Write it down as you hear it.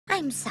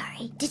I'm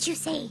sorry. Did you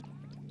say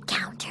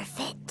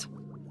counterfeit?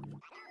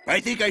 I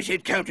think I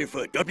said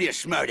counterfeit. Don't be a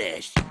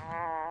smartass.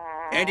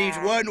 And he's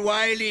one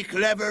wily,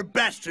 clever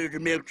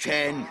bastard,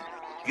 Milk-chan.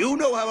 You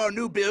know how our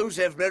new bills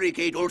have Mary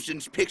Kate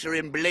Olsen's picture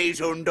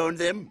emblazoned on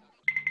them?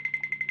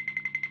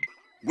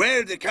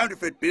 Well, the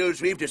counterfeit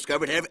bills we've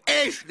discovered have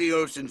Ashley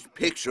Olsen's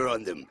picture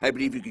on them. I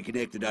believe you can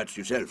connect the dots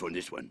yourself on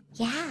this one.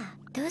 Yeah,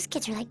 those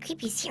kids are like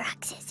creepy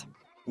Xeroxes.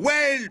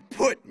 Well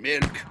put,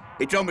 Milk.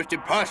 It's almost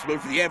impossible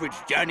for the average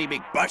Johnny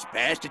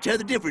McBuspass to tell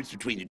the difference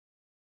between the...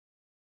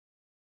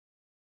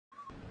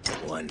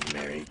 One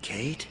Mary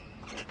Kate,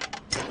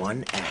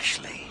 one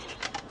Ashley.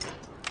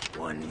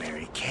 One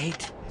Mary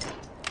Kate,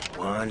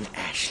 one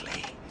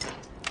Ashley.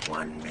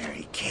 One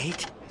Mary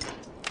Kate,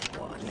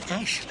 one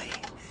Ashley.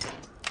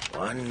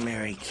 One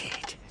Mary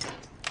Kate,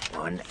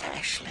 one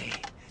Ashley.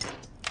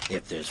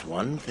 If there's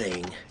one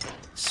thing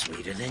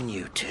sweeter than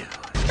you two,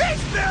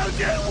 it's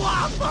Belgian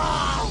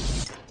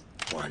waffles!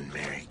 One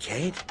Mary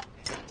Kate,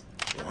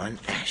 one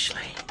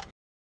Ashley.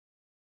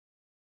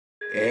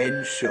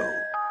 And so,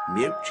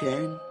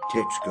 Milk-chan,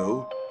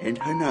 Tetsuko, and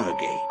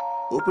Hanage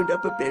opened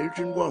up a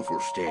Belgian waffle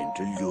stand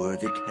to lure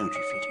the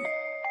counterfeiter.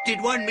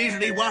 Did one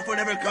measly waffle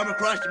ever come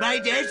across my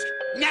desk?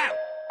 No!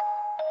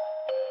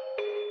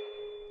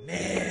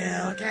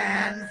 Milk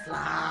and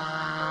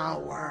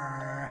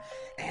flour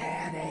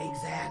and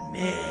eggs and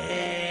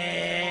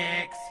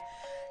mix.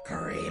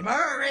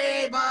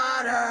 Creamery,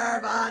 butter,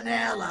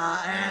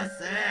 vanilla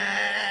essence.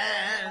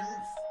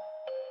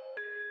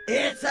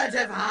 It's a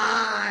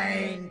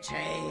divine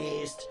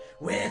taste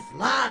with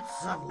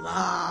lots of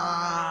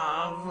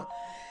love.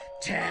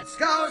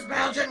 Tetsuko's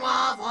Belgian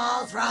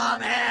waffles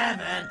from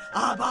heaven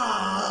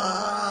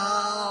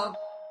above.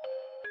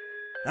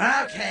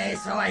 Okay,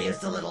 so I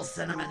used a little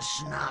cinnamon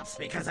schnapps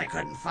because I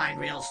couldn't find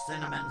real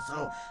cinnamon,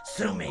 so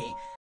sue me.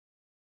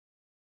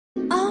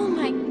 Oh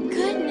my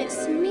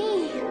goodness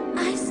me!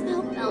 I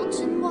smell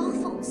Belgian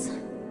waffles.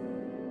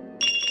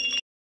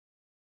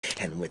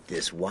 And with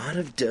this wad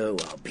of dough,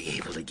 I'll be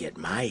able to get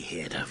my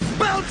hit of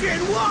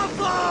Belgian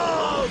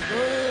waffles!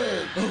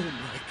 Oh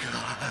my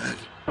God.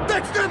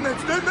 That's them,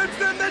 that's them, that's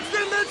them, that's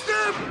them, that's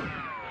them!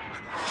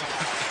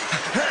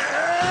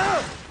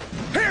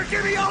 Here,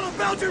 give me all the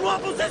Belgian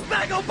waffles this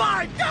bag will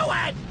buy! Do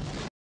it!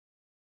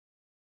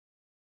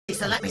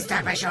 So let me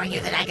start by showing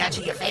you that I got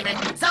you your favorite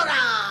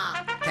soda!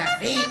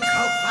 Caffeine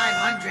Coke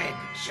 500.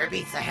 Sure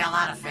beats the hell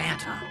out of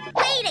Fanta.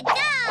 Way to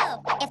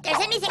go! If there's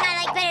anything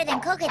I like better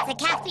than Coke, it's the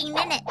caffeine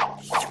in it.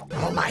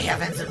 Oh my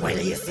heavens, and wait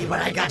till you see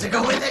what I got to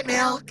go with it,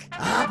 Milk.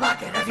 A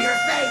bucket of your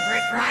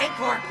favorite fried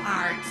pork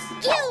parts.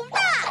 You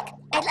rock!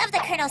 I love the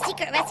Colonel's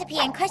secret recipe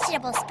and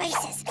questionable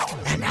spices.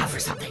 And now for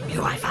something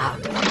new I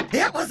found.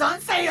 It was on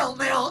sale,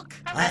 Milk.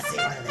 Let's see,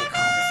 what do they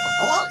call this one?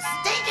 Oh,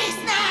 Stinky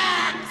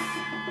Snacks!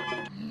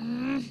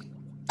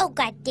 Oh,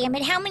 God damn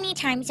it. How many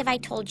times have I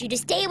told you to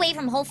stay away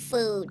from Whole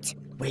Foods?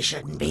 We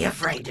shouldn't be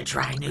afraid to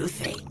try new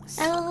things.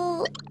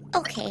 Oh,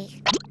 okay.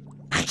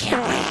 I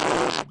can't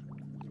wait.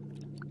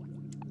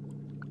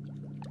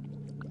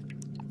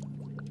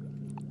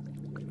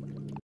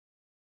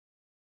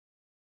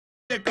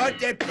 The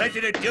goddamn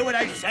president do what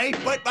I say,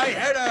 put my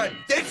head on!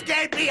 This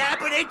can't be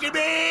happening to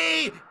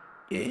me!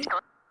 Eh?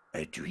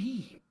 A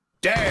dream?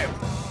 Damn!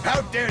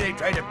 How dare they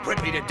try to put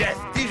me to death?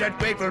 These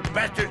ungrateful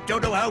bastards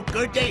don't know how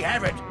good they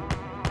have it!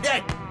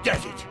 That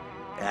does it!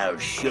 I'll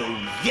show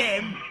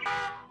them!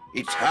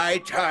 It's high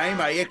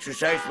time I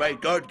exercise my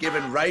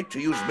God-given right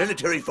to use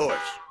military force.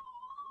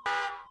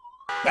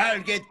 I'll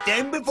get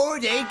them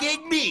before they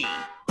get me!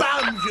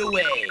 Bombs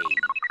away!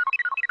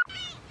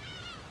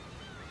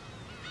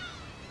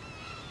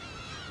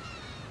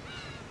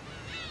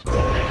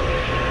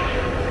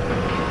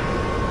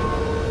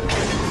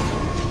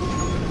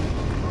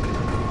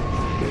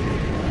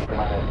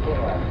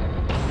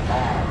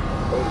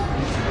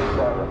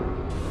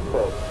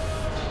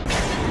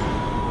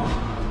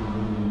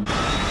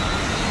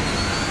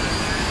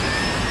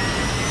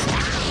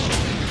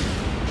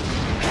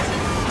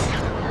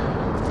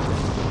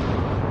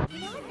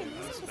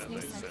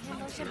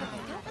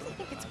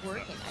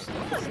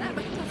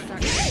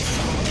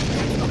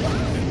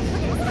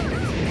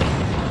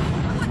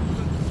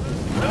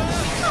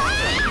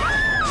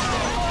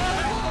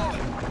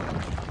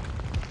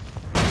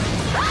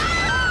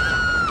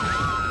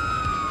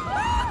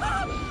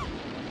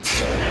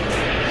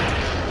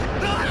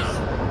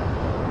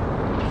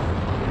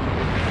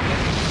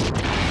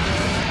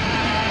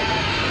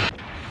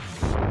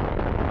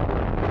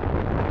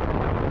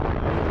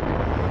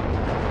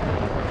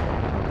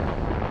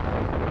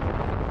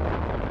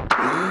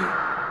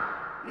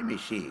 Let me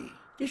see.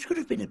 This could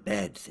have been a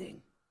bad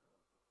thing.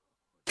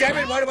 Damn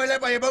it, why do I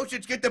let my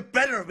emotions get the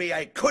better of me?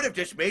 I could have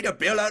just made a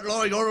bill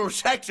outlawing oral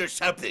sex or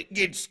something.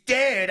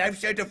 Instead, I've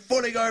sent a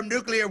fully armed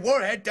nuclear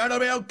warhead down on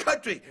my own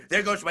country.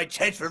 There goes my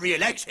chance for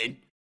re-election.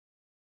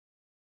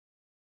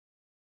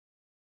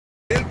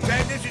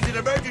 Milk-chan, this is an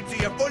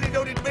emergency. A fully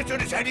loaded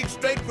mission is heading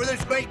straight for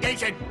this great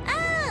nation.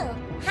 Oh,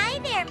 hi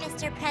there,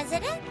 Mr.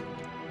 President.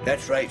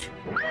 That's right.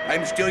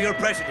 I'm still your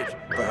president.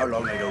 For how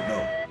long, I don't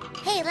know.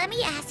 Hey, let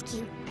me ask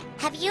you,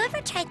 Have you ever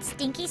tried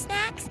Stinky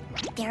Snacks?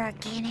 They're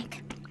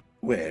organic.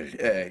 Well,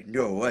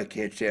 no, I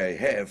can't say I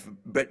have,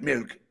 but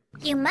milk.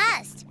 You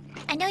must.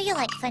 I know you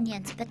like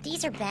Funyuns, but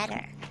these are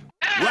better.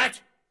 What?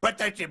 But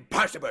that's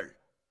impossible.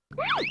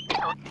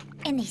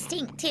 And they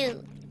stink,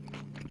 too.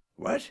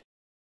 What?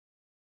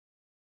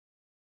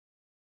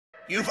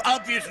 You've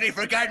obviously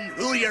forgotten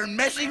who you're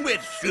messing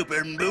with,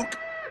 Super Mook.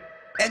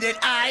 And that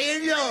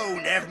I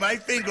alone have my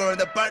finger on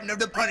the button of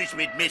the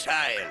punishment missile.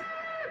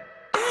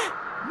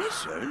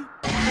 Missile?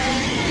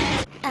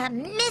 A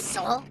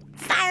missile?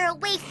 Fire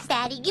away,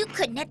 fatty. You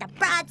couldn't hit the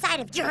broadside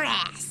of your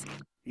ass.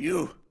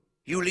 You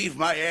leave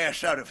my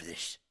ass out of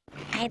this.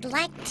 I'd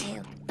like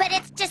to, but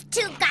it's just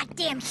too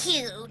goddamn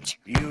huge.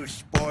 You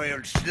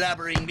spoiled,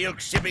 slobbering,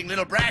 milk-sipping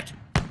little brat.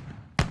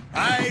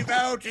 I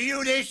vow to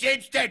you this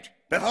instant,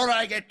 before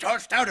I get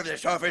tossed out of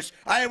this office,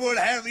 I will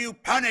have you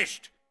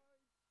punished.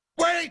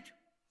 Wait!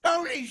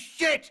 Holy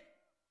shit!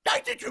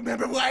 I didn't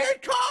remember why I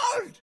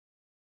called!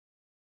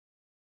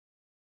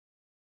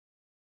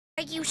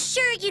 Are you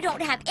sure you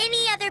don't have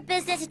any other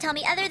business to tell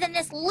me other than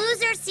this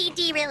loser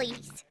CD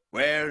release?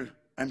 Well,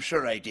 I'm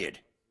sure I did.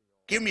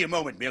 Give me a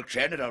moment,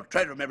 Milkshad, and I'll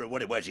try to remember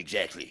what it was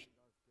exactly.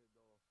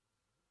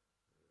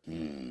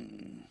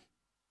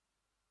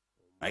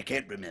 I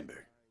can't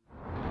remember.